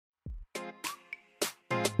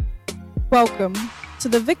Welcome to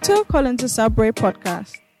the Victor Collins Sabray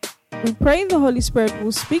podcast. We pray the Holy Spirit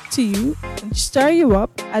will speak to you and stir you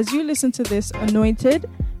up as you listen to this anointed,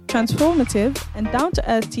 transformative, and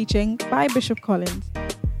down-to-earth teaching by Bishop Collins.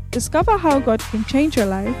 Discover how God can change your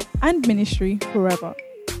life and ministry forever.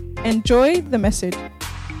 Enjoy the message.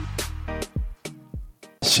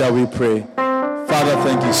 Shall we pray? Father,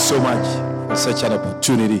 thank you so much for such an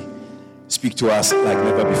opportunity. Speak to us like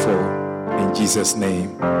never before. In Jesus'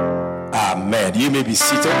 name. Amen. You may be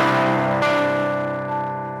seated.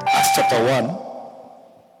 Acts chapter 1.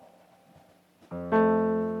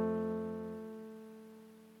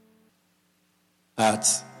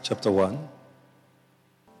 Acts chapter 1.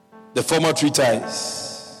 The former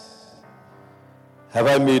treatise. Have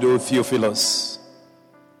I made, O Theophilus,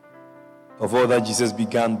 of all that Jesus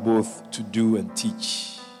began both to do and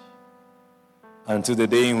teach, until the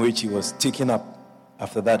day in which he was taken up.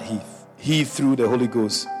 After that, he through the Holy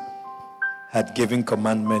Ghost had given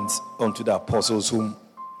commandments unto the apostles whom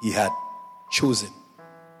he had chosen,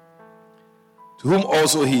 to whom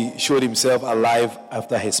also he showed himself alive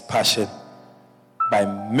after his passion by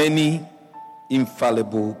many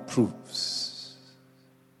infallible proofs,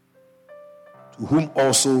 to whom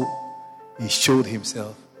also he showed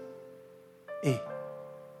himself. Hey,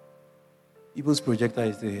 people's projector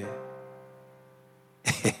is there.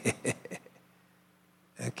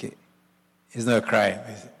 Okay, it's not a crime,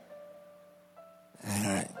 is it?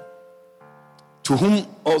 All right. To whom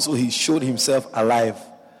also he showed himself alive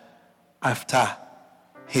after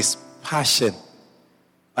his passion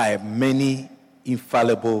by many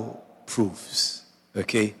infallible proofs.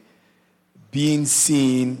 Okay, being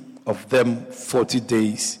seen of them 40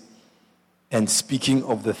 days, and speaking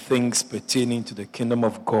of the things pertaining to the kingdom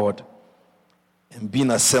of God, and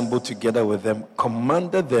being assembled together with them,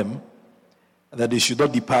 commanded them that they should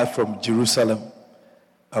not depart from Jerusalem,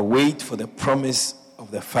 await for the promise of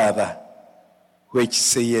the Father, which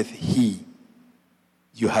saith he,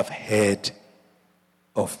 you have heard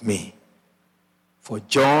of me. For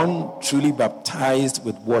John truly baptized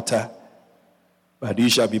with water, but you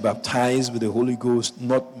shall be baptized with the Holy Ghost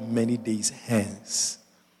not many days hence.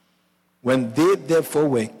 When they therefore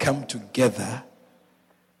were come together,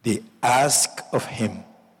 they asked of him,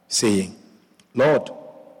 saying, Lord,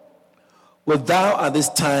 wilt thou at this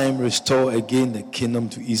time restore again the kingdom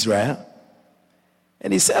to Israel?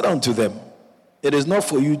 And he said unto them, it is not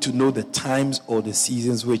for you to know the times or the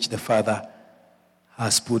seasons which the Father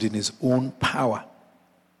has put in his own power.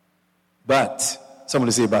 But,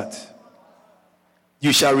 somebody say but,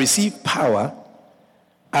 you shall receive power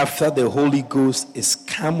after the Holy Ghost is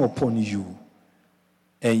come upon you,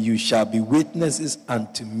 and you shall be witnesses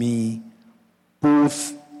unto me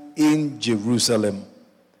both in Jerusalem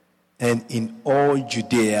and in all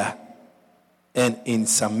Judea and in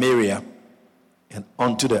Samaria and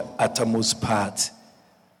unto the uttermost part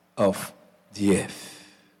of the earth.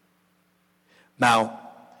 Now,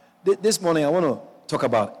 this morning I want to talk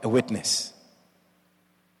about a witness.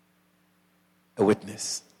 A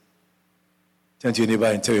witness. Turn to your neighbor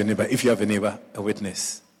and tell your neighbor, if you have a neighbor, a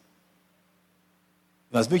witness.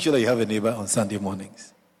 You must make sure that you have a neighbor on Sunday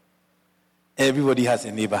mornings. Everybody has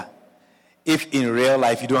a neighbor. If in real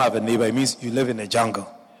life you don't have a neighbor, it means you live in a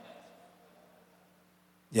jungle.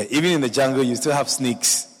 Yeah, even in the jungle, you still have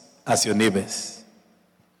snakes as your neighbors.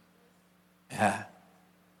 Yeah.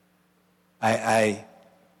 I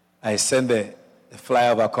sent the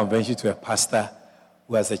flyer of our convention to a pastor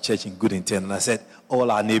who has a church in Good Intent, and I said, all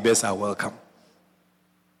our neighbors are welcome.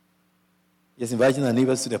 Just inviting our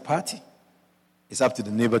neighbors to the party. It's up to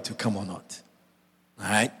the neighbor to come or not. All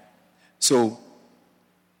right? So,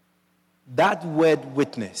 that word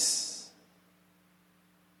witness,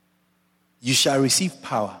 you shall receive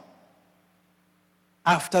power.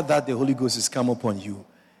 After that, the Holy Ghost is come upon you,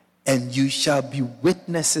 and you shall be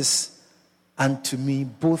witnesses unto me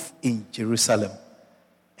both in Jerusalem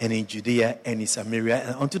and in Judea and in Samaria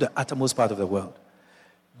and unto the uttermost part of the world.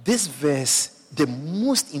 This verse, the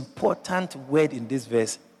most important word in this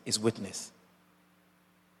verse is witness.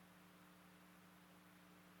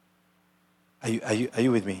 Are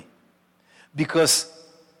you with me? Because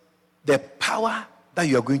the power that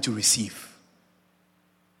you are going to receive,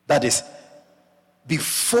 that is,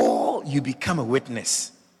 before you become a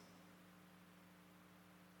witness,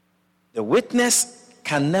 the witness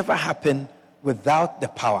can never happen without the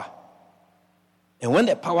power. And when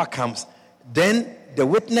the power comes, then the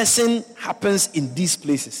witnessing happens in these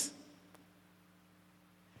places.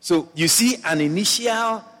 So you see an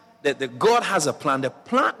initial, that God has a plan. The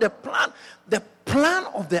plan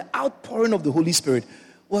of the outpouring of the Holy Spirit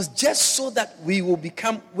was just so that we will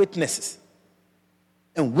become witnesses.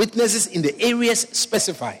 and witnesses in the areas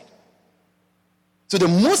specified. So the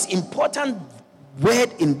most important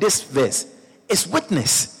word in this verse is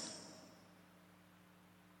witness.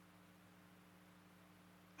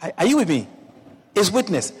 Are you with me? It's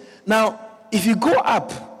witness. Now, if you go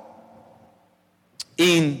up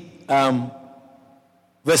in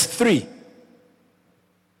verse 3,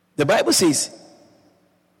 the Bible says,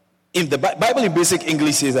 in the Bible in basic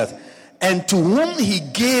English says that, and to whom he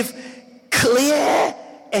gave clear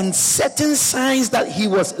and certain signs that he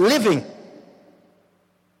was living.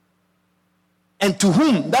 And to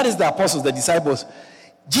whom, that is the apostles, the disciples,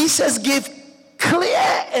 Jesus gave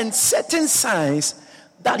clear and certain signs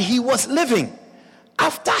that he was living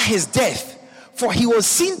after his death, for he was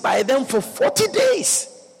seen by them for 40 days.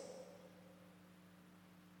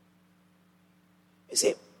 You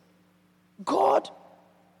see, God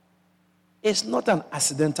is not an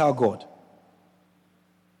accidental God.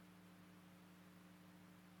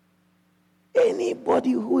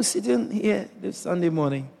 Anybody who's sitting here this Sunday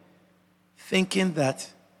morning thinking that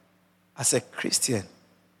as a Christian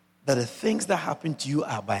that the things that happen to you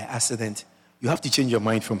are by accident, you have to change your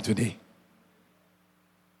mind from today.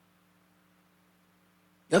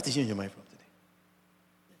 You have to change your mind from today.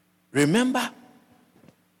 Remember,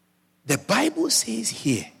 the Bible says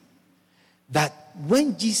here that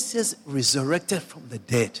when Jesus resurrected from the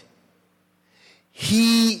dead,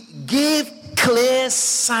 he gave clear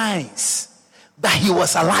signs that he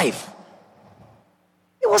was alive.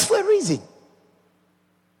 It was for a reason.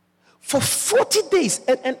 For 40 days,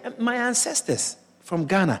 and my ancestors from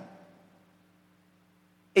Ghana,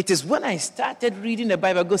 it is when I started reading the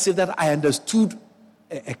Bible, God said that I understood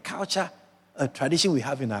a culture, a tradition we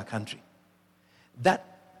have in our country. That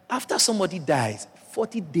after somebody dies,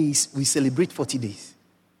 40 days, we celebrate 40 days.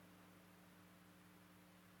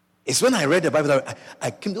 It's when I read the Bible that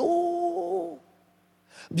I came,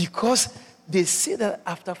 because they say that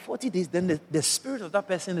after 40 days, then the spirit of that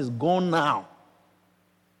person is gone now.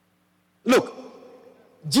 Look,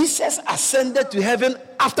 Jesus ascended to heaven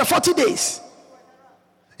after 40 days.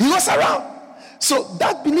 He was around. So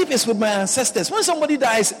that belief is with my ancestors. When somebody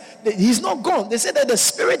dies, he's not gone. They say that the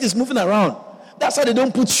spirit is moving around. That's why they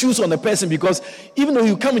don't put shoes on the person, because even though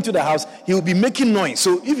you come into the house, he will be making noise.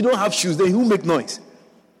 So if you don't have shoes, then he will make noise.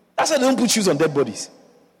 That's why they don't put shoes on dead bodies.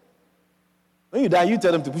 When you die, you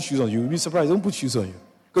tell them to put shoes on you. You'll be surprised. Don't put shoes on you.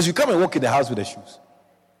 Because you come and walk in the house with the shoes.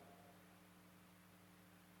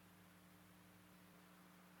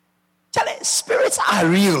 Spirits are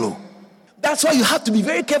real. That's why you have to be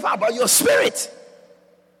very careful about your spirit.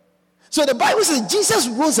 So the Bible says Jesus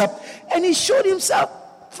rose up and he showed himself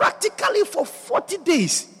practically for 40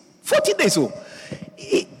 days. 40 days.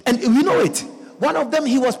 And we know it. One of them,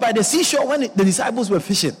 he was by the seashore when the disciples were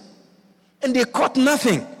fishing. And they caught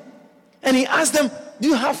nothing. And he asked them, do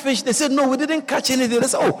you have fish? They said, no, we didn't catch anything. They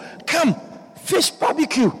said, come, fish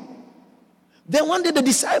barbecue. Then one day the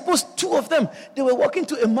disciples, two of them, they were walking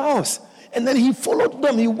to Emmaus. And then he followed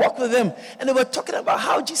them, he walked with them. And they were talking about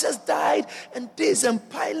how Jesus died, and this, and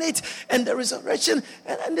Pilate, and the resurrection.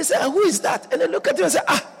 And they said, who is that? And they look at him and say,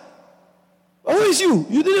 who is you?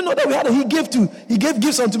 You didn't know that we had he gave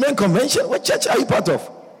gifts unto men convention? What church are you part of?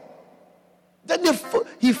 Then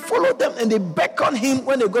he followed them, and they beckoned him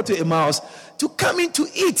when they got to Emmaus to come in to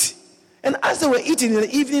eat. And as they were eating in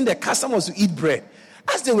the evening, the custom was to eat bread.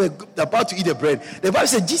 As they were about to eat the bread, the Bible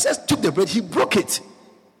said Jesus took the bread, he broke it.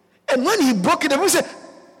 And when he broke it, the Bible said,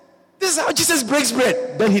 this is how Jesus breaks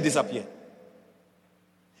bread. Then he disappeared.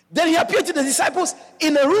 Then he appeared to the disciples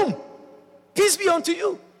in a room. Peace be unto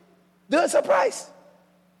you. They were surprised.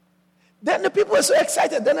 Then the people were so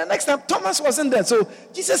excited. Then the next time, Thomas wasn't there. So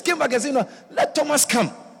Jesus came back and said, let Thomas come.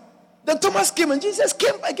 Then Thomas came and Jesus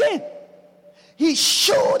came again. He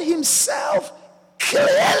showed himself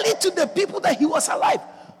clearly to the people that he was alive.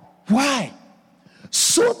 Why?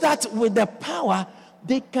 So that with the power,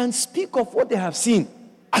 they can speak of what they have seen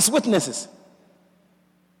as witnesses.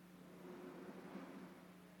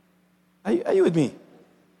 Are you with me?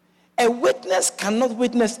 A witness cannot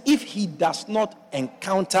witness if he does not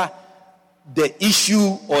encounter the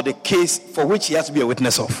issue or the case for which he has to be a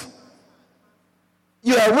witness of.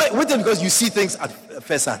 You are a witness because you see things at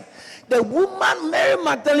first hand. The woman, Mary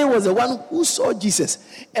Magdalene, was the one who saw Jesus.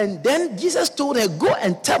 And then Jesus told her, go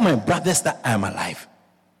and tell my brothers that I am alive.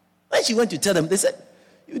 When she went to tell them, they said,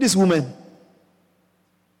 you, this woman,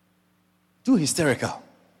 too hysterical.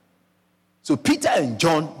 So Peter and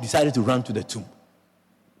John decided to run to the tomb.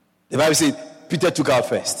 The Bible said Peter took out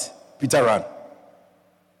first. Peter ran.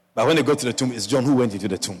 But when they got to the tomb, it's John who went into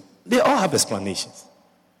the tomb. They all have explanations.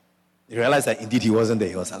 They realized that indeed he wasn't there,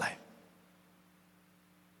 he was alive.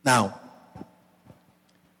 Now,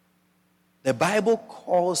 The Bible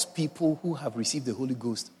calls people who have received the Holy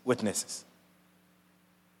Ghost witnesses.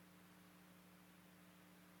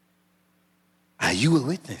 Are you a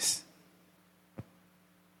witness?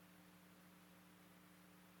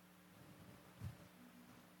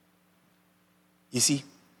 You see,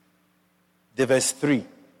 the verse 3.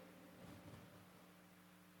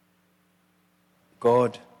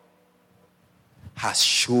 God has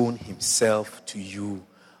shown himself to you,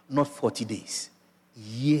 not 40 days,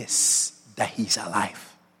 years that he's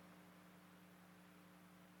alive.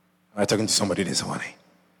 Am I talking to somebody this morning?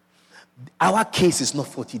 Our case is not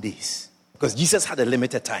 40 days because Jesus had a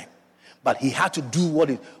limited time, but he had to do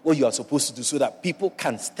what you are supposed to do so that people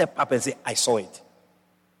can step up and say, I saw it.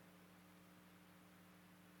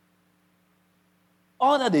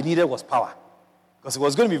 All that they needed was power, because it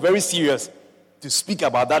was going to be very serious to speak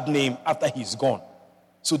about that name after he's gone.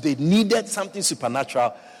 So they needed something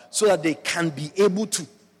supernatural so that they can be able to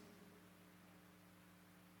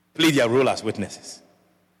play their role as witnesses.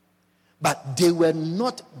 But they were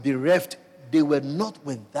not bereft, they were not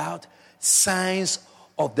without signs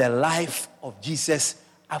of the life of Jesus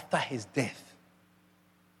after his death.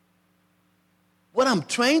 What I'm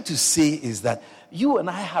trying to say is that you and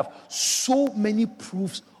I have so many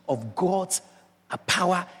proofs of God's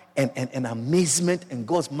power and amazement and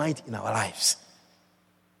God's might in our lives.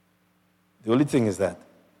 The only thing is that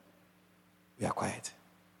we are quiet.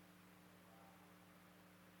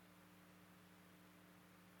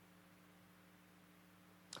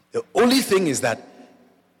 The only thing is that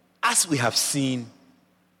as we have seen,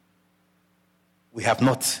 we have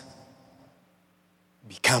not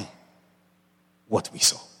become what we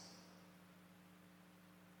saw.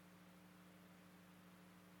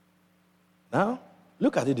 Now,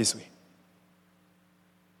 look at it this way.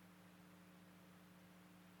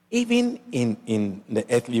 Even in the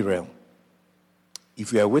earthly realm,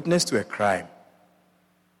 if you are a witness to a crime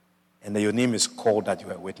and then your name is called that you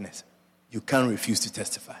are a witness, you can't refuse to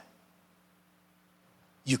testify.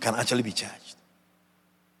 You can actually be charged.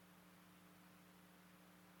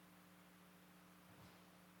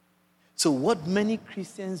 So what many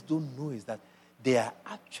Christians don't know is that they are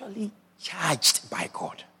actually charged by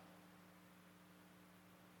God.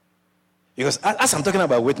 Because as I'm talking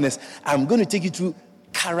about witness, I'm going to take you through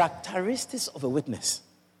characteristics of a witness.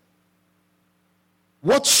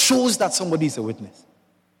 What shows that somebody is a witness?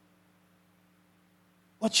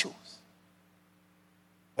 What shows?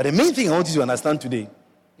 But the main thing I want you to understand today,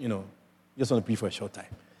 just want to pray for a short time,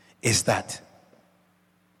 is that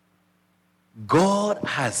God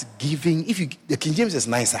has given, the King James is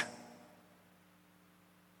nicer.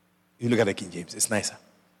 You look at the King James, it's nicer.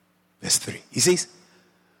 Verse 3. He says,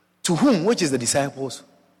 to whom, which is the disciples,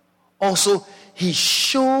 also he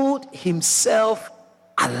showed himself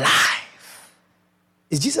alive.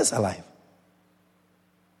 Is Jesus alive?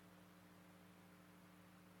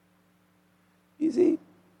 You see,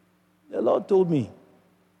 the Lord told me.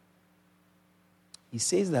 He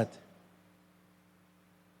says that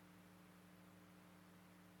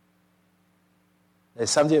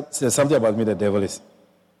there's something about me the devil is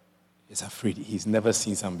afraid. He's never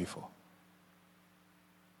seen some before.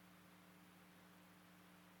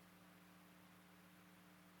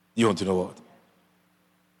 You want to know what?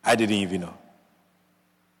 I didn't even know.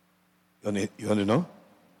 You want to know?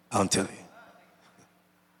 I'll tell you.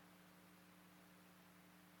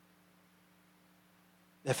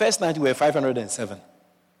 The first night we were 507.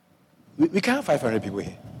 We can't have 500 people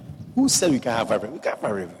here. Who said we can't have 500? We can't have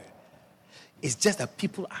 500 people. It's just that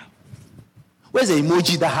people are. Where's the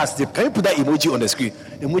emoji that has zip? Can you put that emoji on the screen?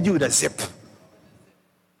 The emoji with a zip.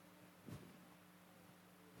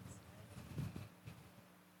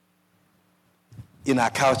 In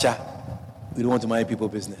our culture, we don't want to mind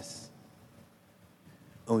people's business.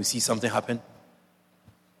 When we see something happen,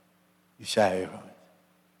 you shy away from it.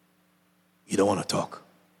 You don't want to talk.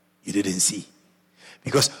 You didn't see.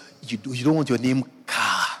 Because you don't want your name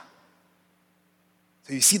car.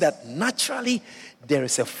 So you see that naturally there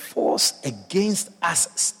is a force against us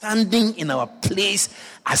standing in our place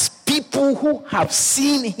as people who have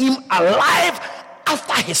seen him alive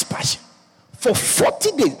after his passion. For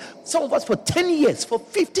 40 days, some of us for 10 years, for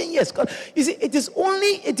 15 years. God, you see, it is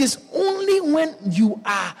only when you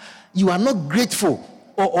are not grateful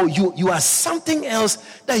or you are something else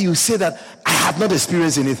that you say that I have not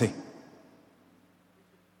experienced anything.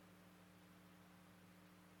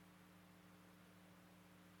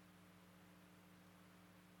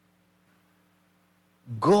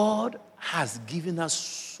 God has given us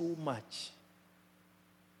so much,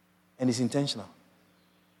 and it's intentional.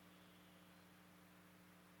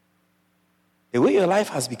 The way your life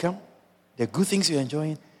has become, the good things you're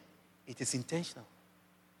enjoying, It is intentional.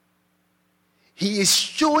 He is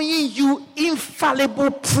showing you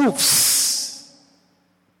infallible proofs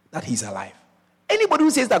that he's alive. Anybody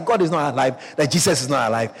who says that God is not alive, that Jesus is not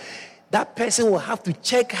alive, that person will have to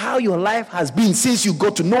check how your life has been since you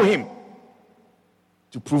got to know him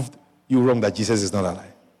to prove you wrong that Jesus is not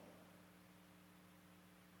alive.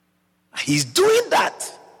 He's doing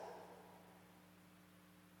that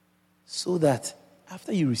so that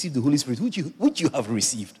after you receive the Holy Spirit, which you have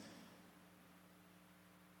received,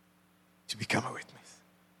 to become a witness.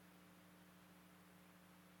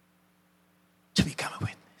 To become a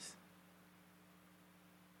witness.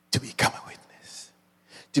 To become a witness.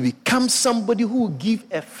 To become somebody who will give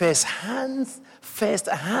a first-hand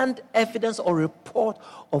evidence or report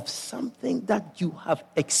of something that you have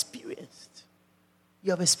experienced.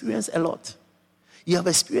 You have experienced a lot. You have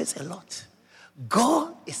experienced a lot.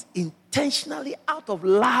 God is intentionally, out of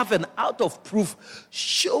love and out of proof,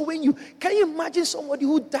 showing you. Can you imagine somebody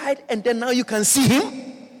who died and then now you can see him?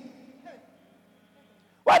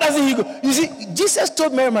 Why doesn't he go? You see, Jesus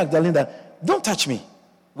told Mary Magdalene that, don't touch me.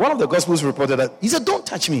 One of the Gospels reported that. He said, don't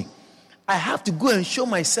touch me. I have to go and show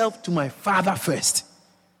myself to my Father first.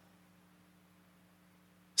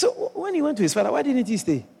 So when he went to his Father, why didn't he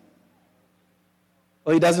stay?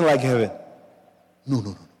 Or he doesn't like heaven?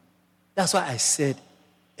 No. That's why I said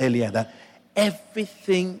earlier that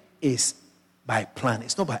everything is by plan.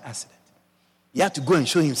 It's not by accident. He had to go and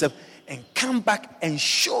show himself and come back and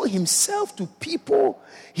show himself to people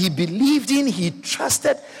he believed in, he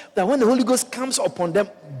trusted, that when the Holy Ghost comes upon them,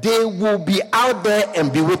 they will be out there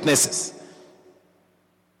and be witnesses.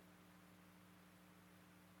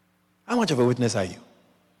 How much of a witness are you?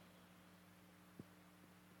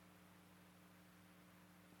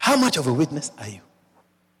 How much of a witness are you?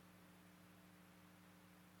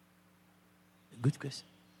 Good question.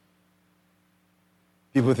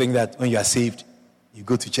 People think that when you are saved, you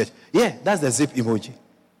go to church. Yeah, that's the zip emoji.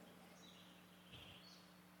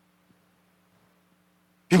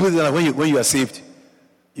 People think that when you are saved,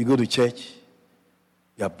 you go to church,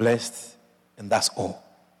 you are blessed, and that's all.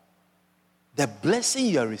 The blessing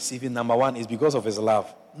you are receiving, number one, is because of his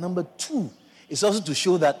love. Number two, is also to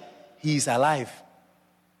show that he is alive.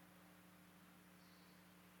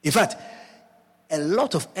 In fact, a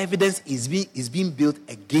lot of evidence is being built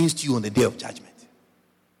against you on the day of judgment.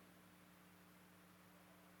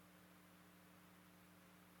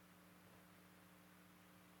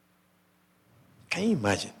 Can you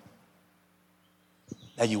imagine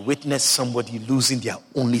that you witness somebody losing their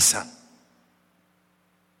only son?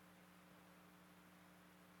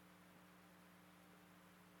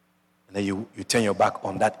 And then you turn your back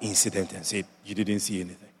on that incident and say you didn't see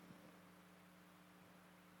anything.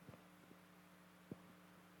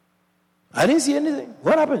 I didn't see anything.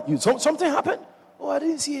 What happened? Something happened? Oh, I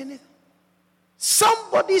didn't see anything.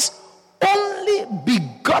 Somebody's only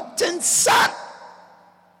begotten son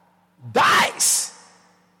dies,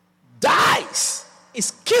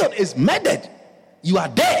 is killed, is murdered. You are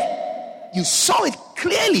there. You saw it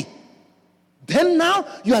clearly. Then now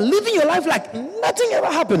you are living your life like nothing ever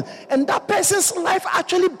happened. And that person's life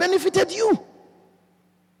actually benefited you.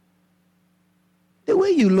 The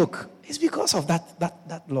way you look is because of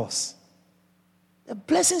that loss. The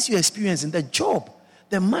blessings you experience in the job,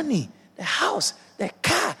 the money, the house, the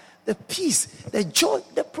car, the peace, the joy,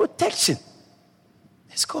 the protection.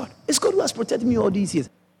 It's God. It's God who has protected me all these years.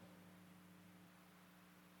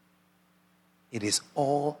 It is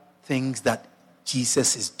all things that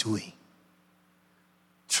Jesus is doing,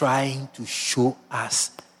 trying to show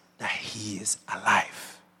us that he is alive.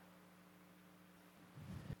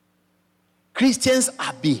 Christians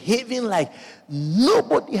are behaving like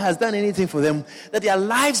nobody has done anything for them, that their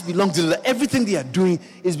lives belong to them, that everything they are doing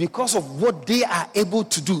is because of what they are able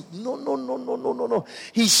to do. No.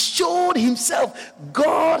 He showed himself.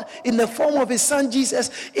 God, in the form of his son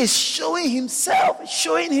Jesus, is showing himself.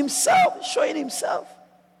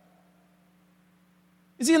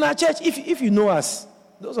 You see, in our church, if you know us,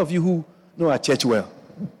 those of you who know our church well,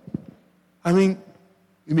 I mean,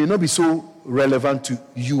 it may not be so relevant to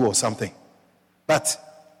you or something, but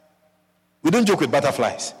we don't joke with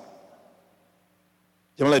butterflies.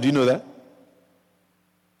 Jamala, do you know that?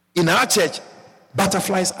 In our church,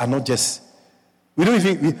 butterflies are not just... I don't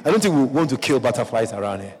think we want to kill butterflies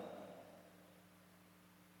around here.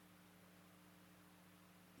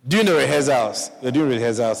 During the rehearsals, we're doing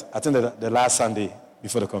rehearsals, I think the last Sunday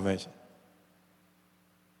before the convention.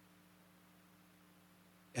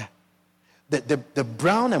 Yeah. The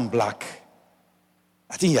brown and black,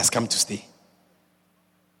 I think he has come to stay.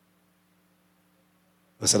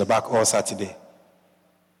 It was at the back all Saturday.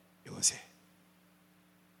 It was here.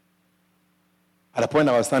 At the point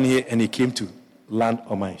I was standing here, and he came to land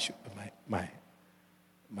on my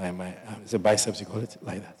it's a biceps, you call it,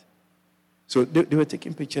 like that. So they were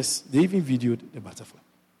taking pictures. They even videoed the butterfly.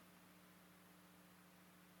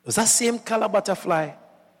 It was that same color butterfly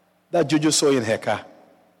that Jojo saw in her car.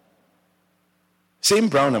 Same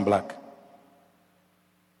brown and black.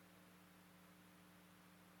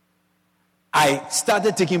 I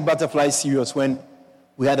started taking butterflies serious when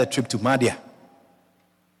we had a trip to Madia. It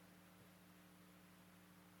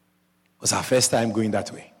was our first time going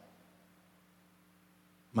that way.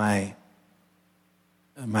 My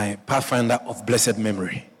pathfinder of blessed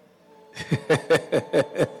memory.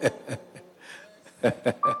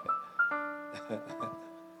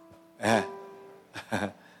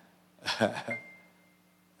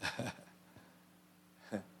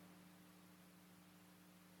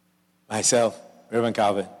 Myself, Reverend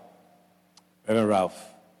Calvin, Reverend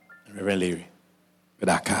Ralph, and Reverend Larry with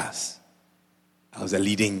our cars. I was a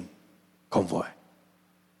leading convoy.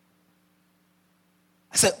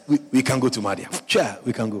 I said, we can go to Madia. Sure,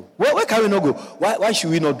 we can go. Where can we not go? Why should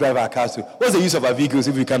we not drive our cars to? What's the use of our vehicles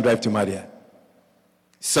if we can't drive to Madia?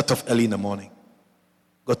 Set off early in the morning.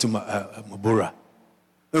 Got to Mabura.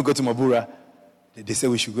 When we got to Mabura, they said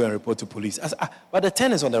we should go and report to police. I said, but the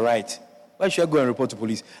 10 is on the right. Why should I go and report to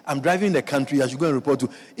police? I'm driving in the country. I should go and report to.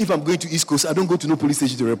 If I'm going to East Coast, I don't go to no police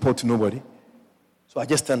station to report to nobody. So I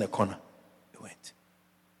just turned the corner. They went.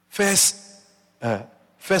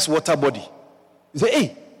 First water body. He said,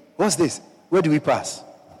 hey, what's this? Where do we pass?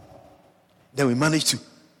 Then we managed to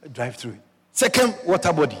drive through it. Second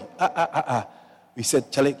water body. We said,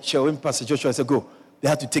 shall we pass? Joshua? I said, go. They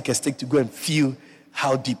had to take a stick to go and feel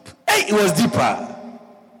how deep. Hey, it was deeper.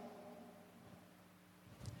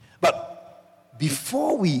 But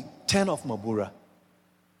before we turned off Mabura,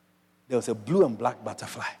 there was a blue and black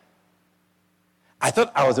butterfly. I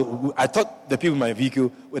thought the people in my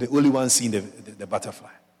vehicle were the only ones seeing the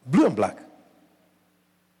butterfly. Blue and black.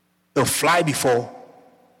 They'll fly before.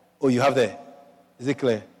 Oh, you have there. Is it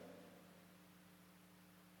clear?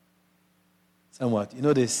 Somewhat. You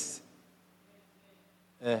know this?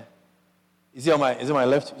 Is it on my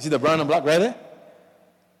left? You see the brown and black right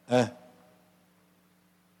there?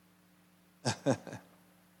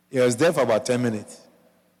 He was there for about 10 minutes.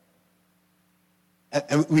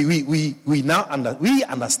 And we now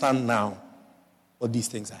understand now what these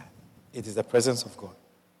things are. It is the presence of God.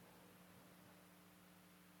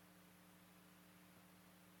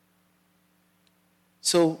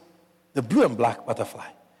 So, the blue and black butterfly,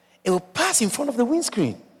 it will pass in front of the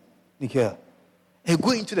windscreen, Nikhil, and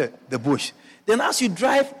go into the bush. Then as you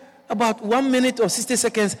drive about 1 minute or 60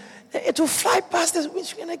 seconds, it will fly past the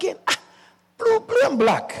windscreen again. Blue and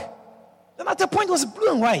black. Then at the point it was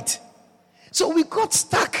blue and white. So we got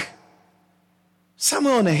stuck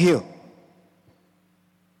somewhere on a hill.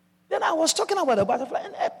 Then I was talking about the butterfly,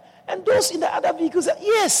 and those in the other vehicles said,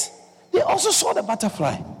 yes, they also saw the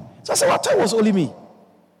butterfly. So I said, well, I thought it was only me.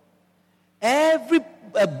 Every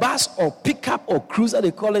bus or pickup or cruiser, they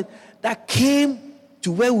call it, that came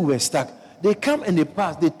to where we were stuck, they come and they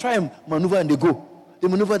pass, they try and maneuver and they go. They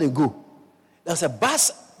maneuver, they go. There's a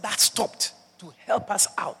bus that stopped to help us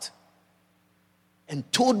out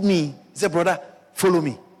and told me, he said, brother, follow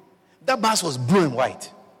me. That bus was blue and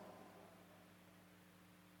white.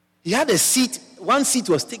 He had a seat, one seat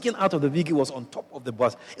was taken out of the vehicle, was on top of the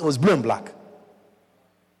bus. It was blue and black.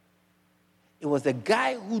 It was the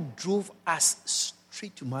guy who drove us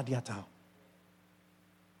straight to Madia town.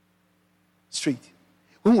 Straight.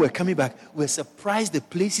 When we were coming back, we were surprised the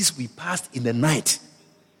places we passed in the night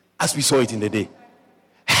as we saw it in the day.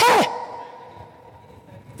 Hey!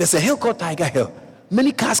 There's a hill called Tiger Hill.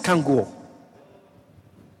 Many cars can't go up.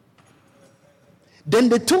 Then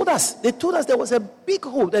they told us there was a big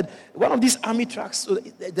hole, that one of these army trucks, so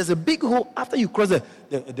there's a big hole after you cross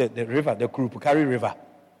the river, the Kurupukari River.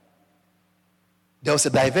 There was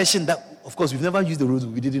a diversion that, of course, we've never used the roads,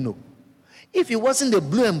 we didn't know. If it wasn't the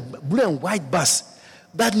blue and white bus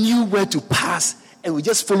that knew where to pass, and we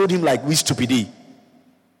just followed him like we stupidity.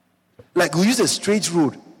 Like we used a straight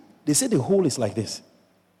road. They said the hole is like this.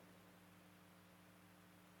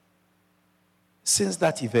 Since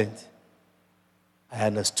that event, I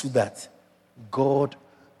understood that God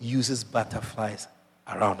uses butterflies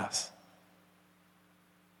around us.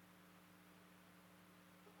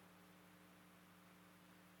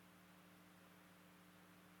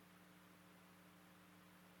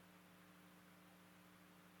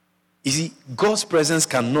 You see, God's presence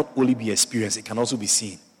can not only be experienced, it can also be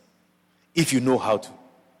seen. If you know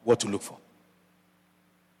what to look for.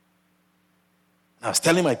 I was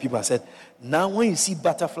telling my people, I said, now when you see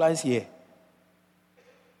butterflies here,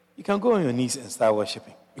 You can go on your knees and start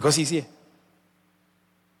worshiping because he's here.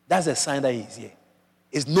 That's a sign that he's here.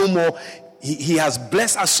 It's no more, he has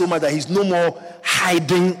blessed us so much that he's no more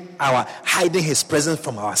hiding his presence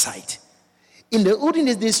from our sight. In the olden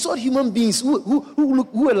days, they saw human beings who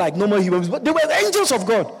were like normal humans, but they were the angels of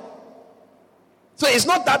God. So it's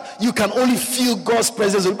not that you can only feel God's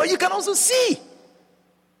presence, but you can also see.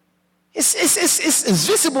 It's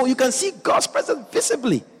visible. You can see God's presence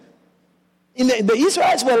visibly. The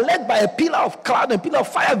Israelites were led by a pillar of cloud and a pillar of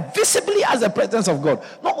fire visibly as the presence of God,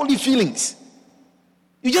 not only feelings.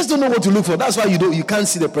 You just don't know what to look for. That's why you can't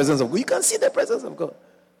see the presence of God. You can see the presence of God.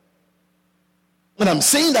 And I'm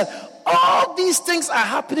saying that all these things are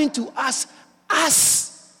happening to us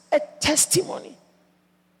as a testimony.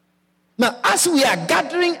 Now, as we are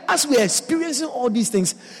gathering, as we are experiencing all these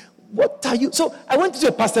things, what are you? So I went to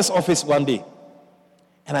a pastor's office one day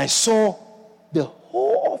and I saw the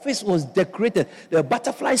whole office was decorated. There were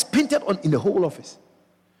butterflies painted in the whole office.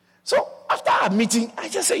 So after our meeting, I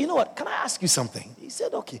just said, you know what, can I ask you something? He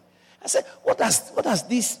said, okay. I said, what does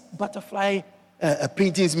these butterfly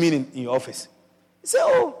paintings mean in your office? He said,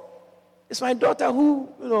 oh, it's my daughter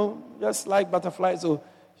who, just like butterflies, so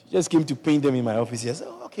she just came to paint them in my office. I said,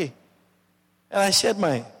 oh, okay. And I shared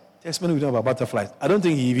my testimony with him about butterflies. I don't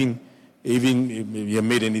think he even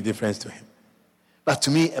made any difference to him. But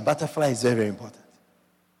to me, a butterfly is very, very important.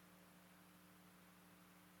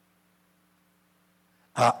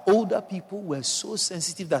 Our older people were so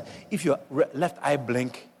sensitive that if your left eye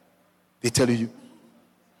blink, they tell you.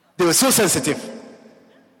 They were so sensitive.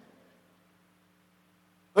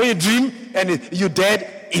 When you dream and you're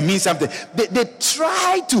dead, it means something. They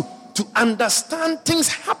try to understand things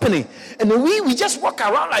happening. And we just walk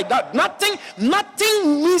around like that.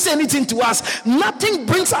 Nothing means anything to us. Nothing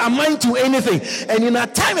brings our mind to anything. And in our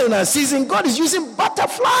time and in our season, God is using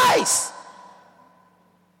butterflies.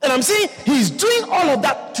 And I'm saying he's doing all of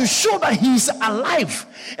that to show that he's alive.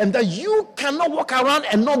 And that you cannot walk around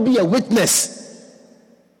and not be a witness.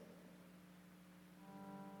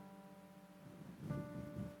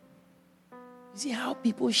 You see how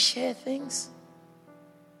people share things?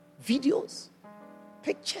 Videos,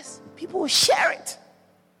 pictures, people will share it.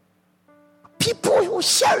 People will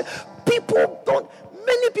share it.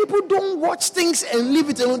 Many people don't watch things and leave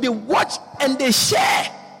it alone. They watch and they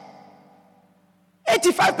share.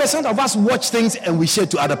 85% of us watch things and we share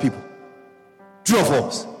to other people. True or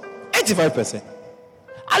false? 85%.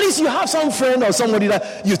 At least you have some friend or somebody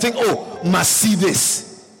that you think, oh, must see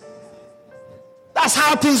this. That's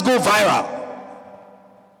how things go viral.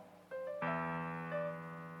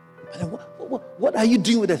 What are you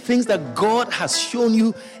doing with the things that God has shown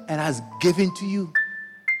you and has given to you?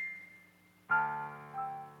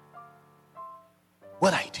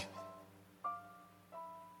 What are you doing?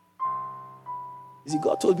 You see,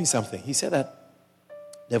 God told me something. He said that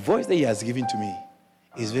the voice that he has given to me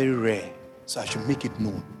is very rare, so I should make it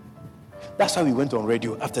known. That's why we went on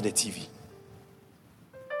radio after the TV.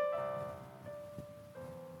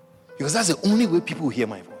 Because that's the only way people hear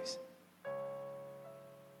my voice.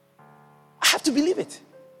 I have to believe it.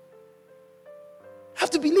 I have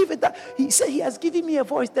to believe it that he said he has given me a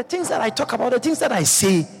voice. The things that I talk about, the things that I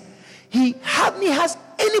say, he hardly has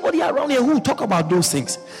anybody around here who will talk about those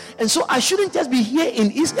things. And so I shouldn't just be here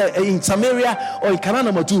in Samaria or in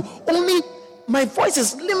Canada number 2. Only my voice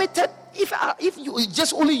is limited if it's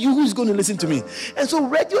just only you who is going to listen to me. And so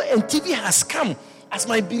radio and TV has come as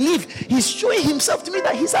my belief. He's showing himself to me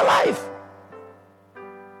that he's alive.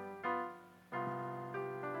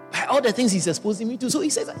 By all the things he's exposing me to. So he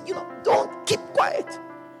says, don't keep quiet.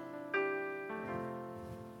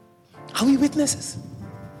 Are we witnesses?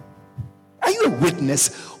 Are you a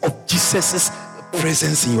witness of Jesus'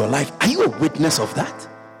 presence in your life? Are you a witness of that?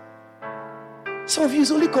 Some of you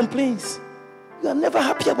is only complaints. You are never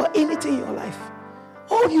happy about anything in your life.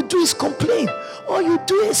 All you do is complain. All you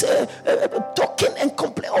do is talking and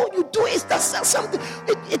complain. All you do is that's something.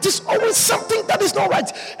 It is always something that is not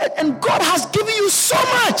right. And God has given you so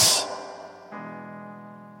much.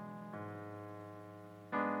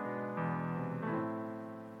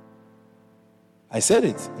 I said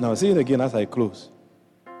it. Now I'll say it again as I close.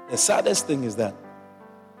 The saddest thing is that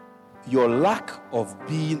your lack of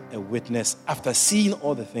being a witness after seeing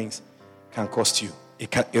all the things can cost you.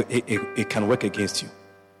 It can work against you.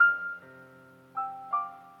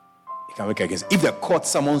 It can work against you. If the court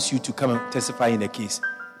summons you to come and testify in a case,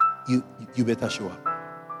 you better show up.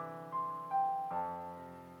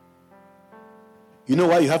 You know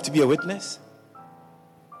why you have to be a witness?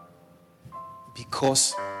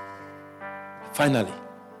 Because finally,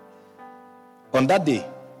 on that day,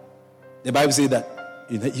 the Bible says that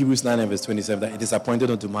in Hebrews 9 and verse 27 that it is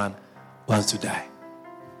appointed unto man once to die.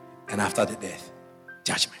 And after the death,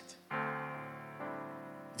 judgment.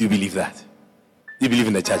 Do you believe that? Do you believe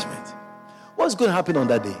in the judgment? What's going to happen on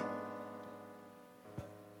that day?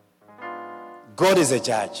 God is a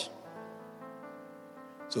judge.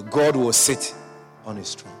 So God will sit on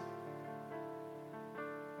his throne.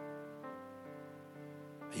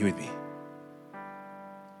 Are you with me?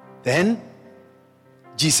 Then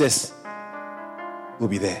Jesus will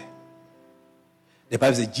be there. The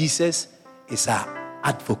Bible says Jesus is our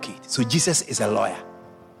advocate. So Jesus is a lawyer.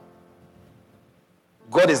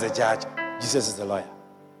 God is the judge. Jesus is the lawyer.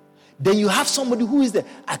 Then you have somebody who is the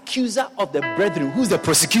accuser of the brethren, who is the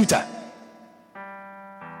prosecutor.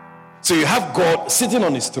 So you have God sitting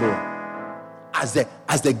on his throne as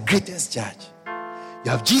the greatest judge. You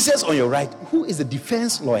have Jesus on your right, who is the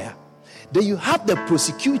defense lawyer. Then you have the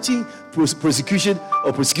prosecuting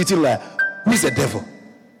lawyer, who is the devil.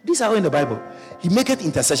 These are all in the Bible. He maketh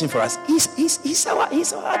intercession for us. He's our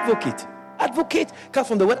advocate. Advocate comes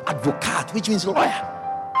from the word advocate, which means lawyer.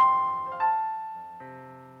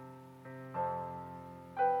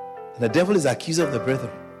 And the devil is the accuser of the brethren.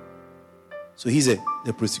 So he's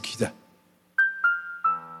the prosecutor.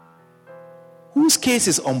 Whose case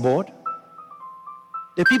is on board?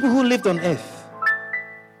 The people who lived on earth.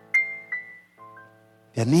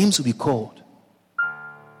 Their names will be called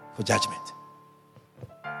for judgment.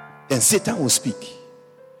 Then Satan will speak,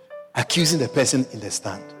 accusing the person in the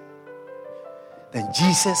stand. Then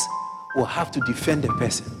Jesus will have to defend the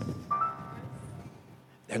person.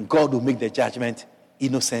 Then God will make the judgment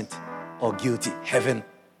innocent or guilty, heaven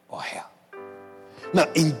or hell. Now,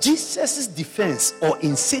 in Jesus' defense or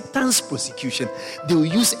in Satan's prosecution, they will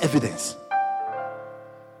use evidence.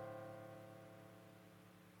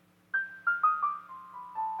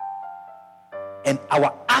 And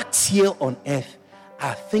our acts here on earth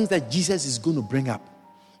are things that Jesus is going to bring up,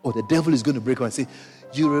 or the devil is going to bring up and say,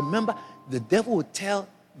 you remember, the devil will tell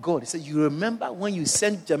God, he said, you remember when you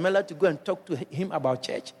sent Jamila to go and talk to him about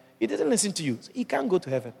church? He didn't listen to you, so he can't go to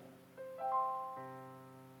heaven.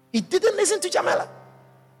 He didn't listen to Jamila.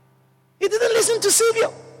 He didn't listen to Sylvia.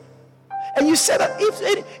 And you said that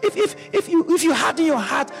if you harden your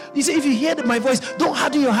heart, you say, if you hear my voice, don't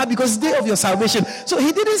harden your heart because it's the day of your salvation. So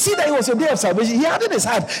he didn't see that it was your day of salvation. He hardened his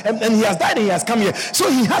heart and he has died and he has come here. So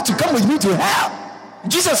he had to come with me to hell.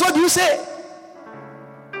 Jesus, what do you say?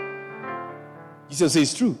 Jesus says,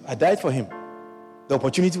 it's true. I died for him. The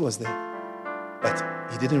opportunity was there. But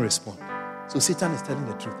he didn't respond. So Satan is telling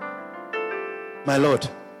the truth. My Lord,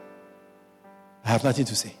 I have nothing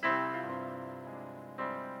to say.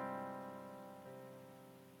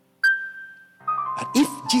 But if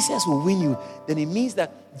Jesus will win you, then it means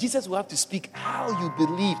that Jesus will have to speak how you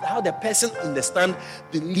believed, how the person in the stand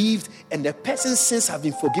believed, and the person's sins have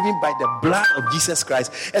been forgiven by the blood of Jesus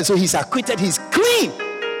Christ. And so he's acquitted, he's clean.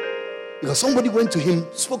 Because somebody went to him,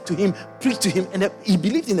 spoke to him, preached to him, and he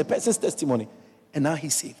believed in the person's testimony. And now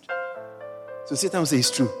he's saved. So Satan will say,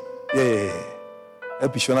 it's true. Yeah. El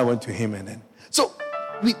Pishona went to him and then. So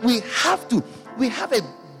we have a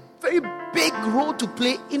very big role to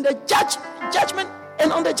play in the judgment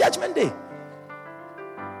and on the judgment day.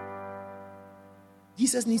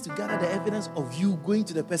 Jesus needs to gather the evidence of you going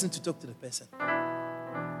to the person to talk to the person.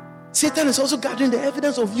 Satan is also gathering the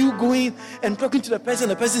evidence of you going and talking to the person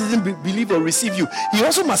didn't believe or receive you. He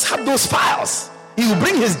also must have those files. He will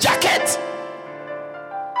bring his jacket.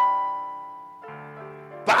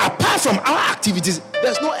 But apart from our activities,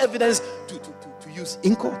 there's no evidence to use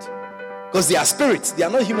in court. Because they are spirits. They are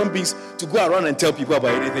not human beings to go around and tell people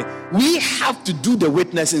about anything. We have to do the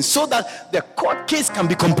witnessing so that the court case can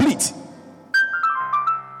be complete.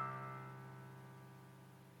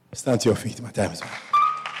 Stand to your feet. My time is up.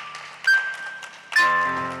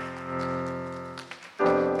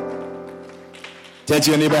 Turn to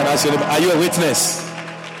your neighbor and ask your neighbor, are you a witness?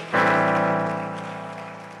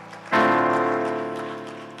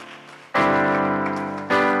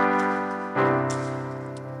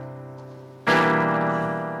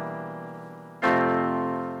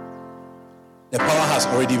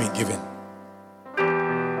 Already been given.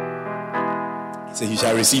 He said, you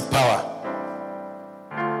shall receive power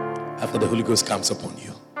after the Holy Ghost comes upon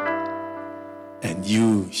you, and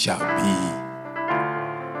you shall be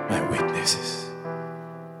my witnesses.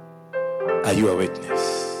 Are you a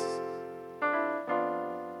witness?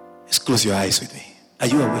 Just close your eyes with me. Are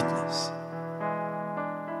you a witness?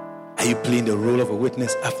 Are you playing the role of a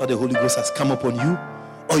witness after the Holy Ghost has come upon you,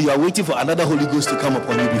 or you are waiting for another Holy Ghost to come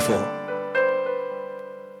upon you before?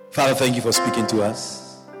 Father, thank you for speaking to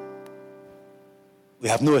us. We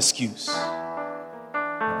have no excuse.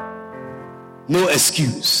 no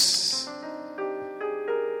excuse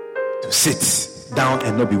to sit down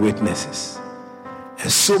and not be witnesses. And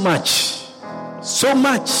so much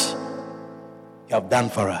you have done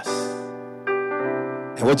for us.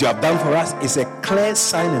 And what you have done for us is a clear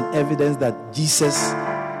sign and evidence that Jesus,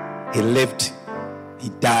 he lived, he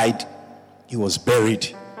died, he was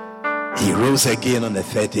buried, he rose again on the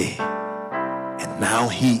third day, and now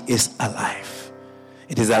he is alive.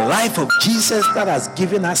 It is the life of Jesus that has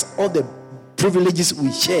given us all the privileges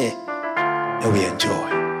we share and we enjoy.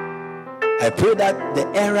 I pray that the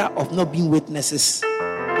era of not being witnesses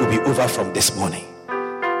will be over from this morning,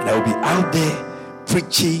 and I will be out there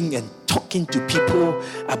preaching and talking to people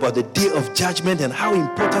about the day of judgment and how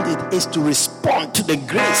important it is to respond to the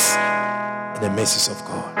grace and the mercies of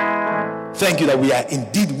God. Thank you that we are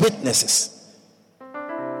indeed witnesses.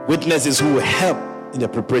 Witnesses who will help in the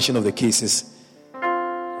preparation of the cases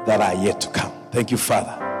that are yet to come. Thank you,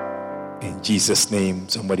 Father. In Jesus' name,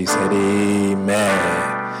 somebody said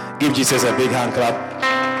amen. Give Jesus a big hand clap.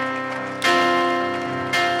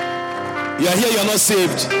 You are here, you are not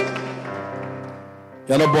saved.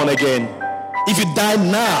 You are not born again. If you die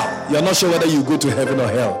now, you are not sure whether you go to heaven or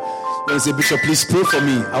hell. You want to say, Bishop, please pray for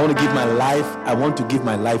me. I want to give my life. I want to give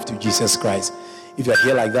my life to Jesus Christ. If you are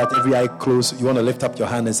here like that, every eye closed, you want to lift up your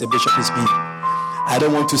hand and say, Bishop, it's me. I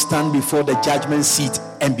don't want to stand before the judgment seat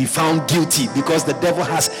and be found guilty because the devil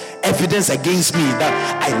has evidence against me that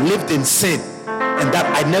I lived in sin and that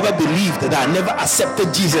I never believed, that I never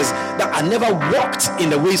accepted Jesus, that I never walked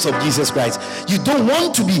in the ways of Jesus Christ. You don't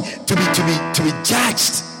want to be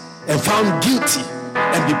judged and found guilty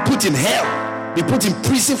and be put in hell, be put in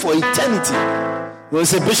prison for eternity. You will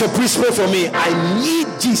say, Bishop, please pray for me. I need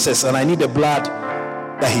Jesus and I need the blood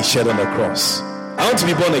that he shed on the cross. I want to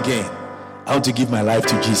be born again. I want to give my life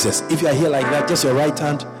to Jesus. If you are here like that, just your right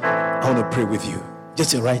hand, I want to pray with you.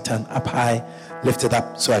 Just your right hand up high, lift it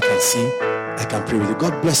up so I can see. I can pray with you.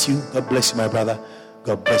 God bless you. God bless you, my brother.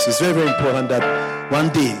 God bless you. It's very, very important that one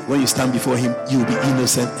day when you stand before him, you will be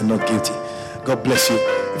innocent and not guilty. God bless you.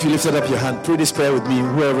 If you lifted up your hand, pray this prayer with me,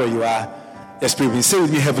 wherever you are. Let's pray with me. Say with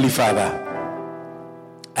me, Heavenly Father,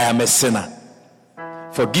 I am a sinner.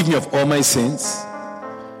 Forgive me of all my sins.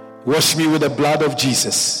 Wash me with the blood of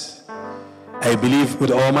Jesus. I believe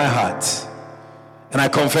with all my heart and I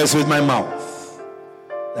confess with my mouth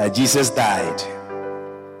that Jesus died.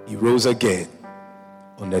 He rose again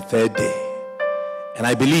on the third day. And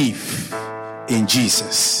I believe in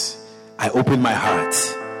Jesus. I open my heart.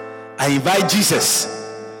 I invite Jesus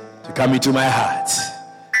to come into my heart.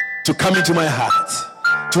 To come into my heart.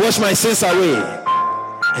 To wash my sins away.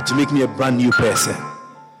 And to make me a brand new person.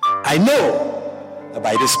 I know that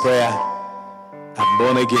by this prayer, I'm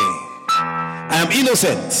born again. I am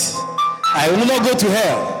innocent. I will not go to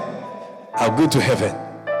hell. I'll go to heaven.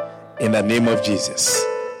 In the name of Jesus.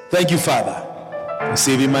 Thank you, Father, for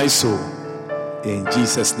saving my soul. In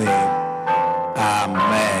Jesus' name.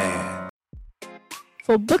 Amen.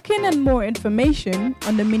 For booking and more information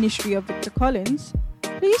on the ministry of Victor Collins,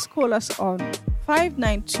 please call us on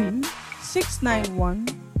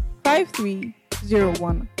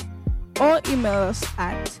 592-691-5301 or email us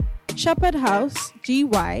at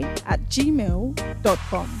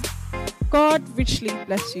shepherdhousegY@gmail.com. God richly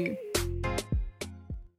bless you.